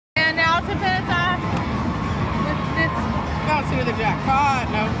Consider the jackpot.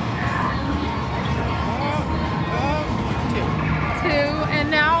 No. Two.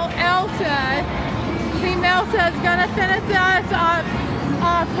 And now Elsa. Team Elsa is going to finish us off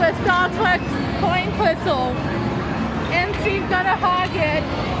with Star Trek coin whistle. And she's going to hog it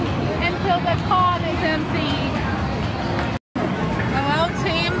until the card is empty. Well,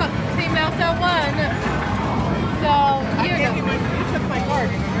 Team Elsa won. So, you took my card,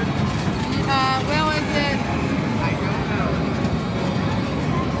 remember? Well, is it? I don't know.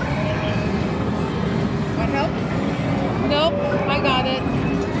 Want help? Nope, I got it.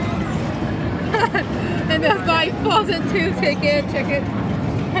 And there's my Frozen 2 ticket.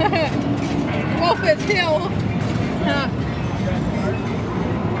 Wolf's Hill.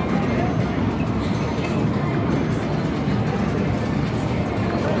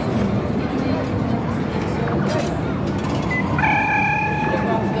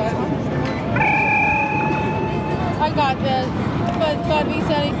 I got this, but it's got to be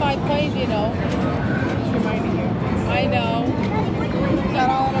 75 plays, you know. Just reminding you. I know. Is that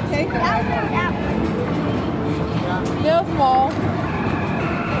all it'll take? They're small.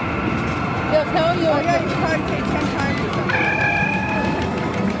 They'll tell you. Oh yeah, you probably take 10 times or something.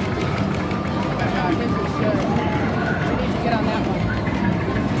 Oh my god, this is good. We need to get on that one.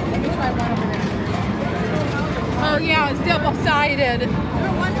 Let me try one over there. Oh yeah, it's double-sided. Do it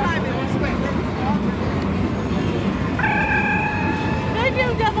one time and just wait. They do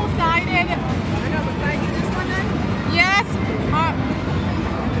double-sided. I know, but can I do this one then? Yes.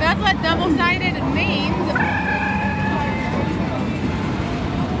 That's what double-sided means.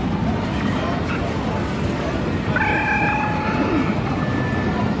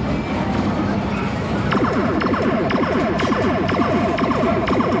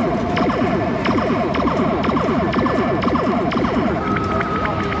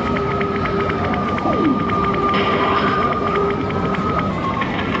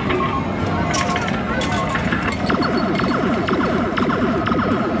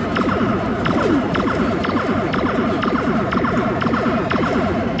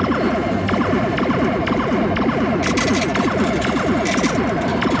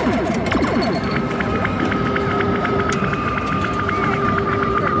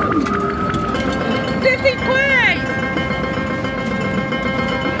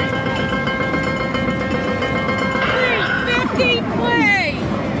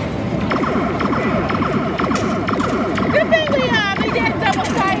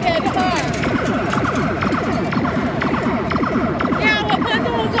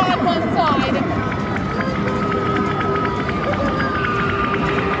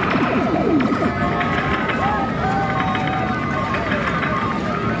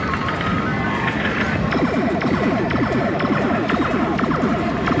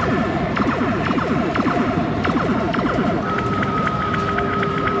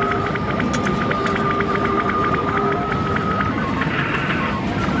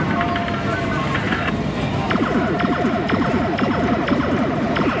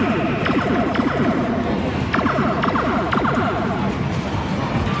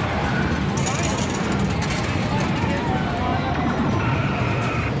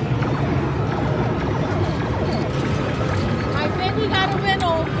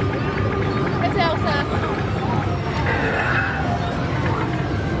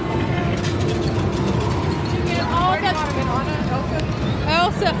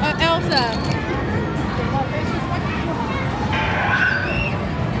 Elsa.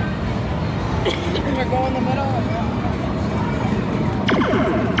 Or go in the middle.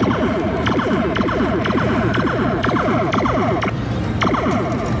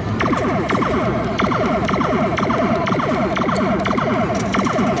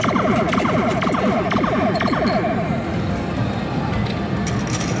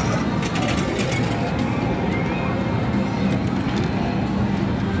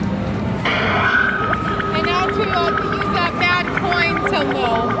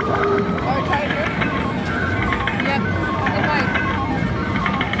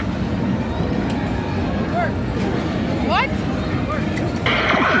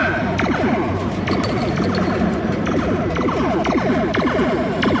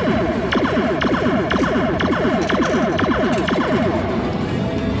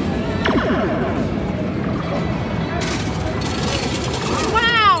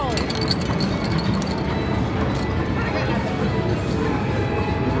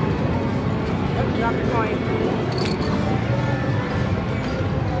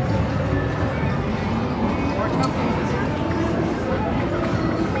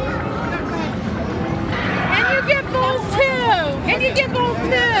 And you get both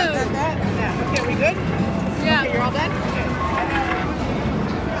too. Okay, we good? Yeah. Okay, you're all done? Okay.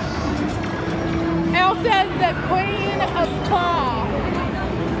 says the Queen of Paw.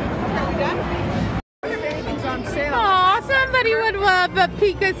 Are we done? I wonder if anything's on sale. Aw, somebody would love a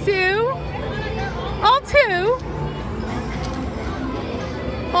Pikachu. All two.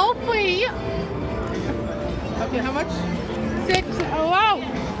 All free. Okay, how much? $6. Oh, wow.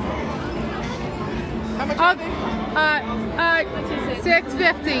 How much are they?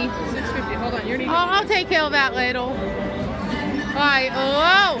 $6.50. $6.50. Hold on, you're needing. I'll take care of that later. Alright,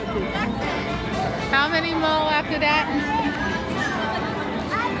 oh! How many more after that?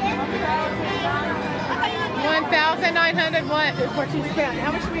 1,900 what? Is what you spent.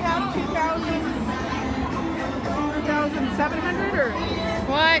 How much do we have? 2,700 or?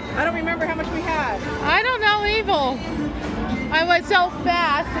 What? I don't remember how much we had. I don't know either. I was so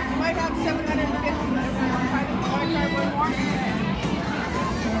fast. We might have 750. Try one more.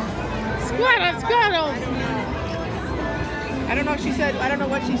 Squirtle, squirtle. I don't know. She said. I don't know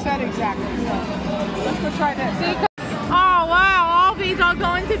what she said exactly. So let's go try this. Oh wow! All these are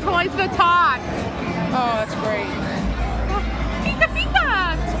going to Toys for Tots. Oh, that's great. Pika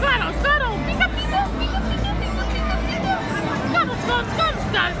pika! Squirtle, squirtle! Pika pika! Pika pika! Pika pika! Pika! Squirtle, squirtle,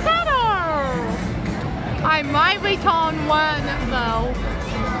 squirtle, squirtle! I might return one though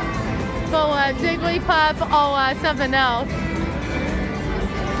for Jigglypuff or something else.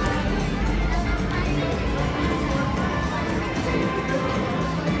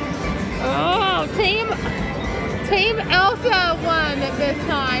 Oh, Team Elsa won this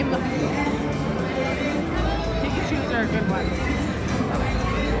time. Pikachus are a good one.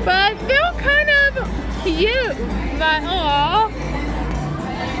 But they're kind of cute. But aw,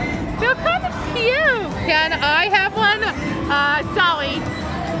 they're kind of cute. Can I have one? Sorry.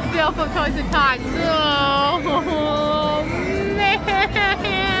 Still from Toys R Tots. Oh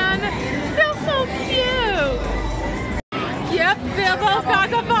man, they're so cute. Yep, they're both got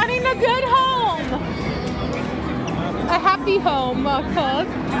to finding a good home. A happy home, of course.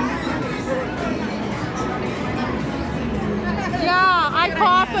 Yeah, I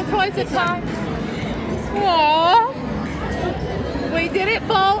call for Toys R Tots. Aww. We did it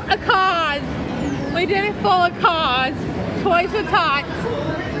for a cause. We did it for a cause. Toys R Tots.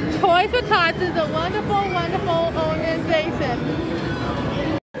 Toys R Tots is a wonderful, wonderful organization.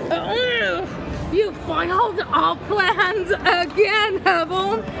 You foiled our plans again,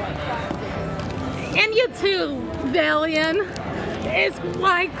 Heaven. And you too, Valiant. It's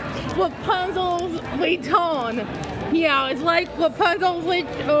like Rapunzel's return. Yeah, it's like Rapunzel's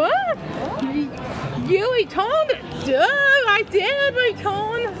return. You returned? Duh, I did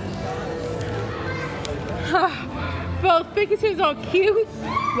return. Both Pikachus are cute,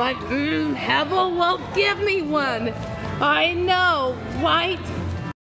 but Heaven won't give me one. I know, right?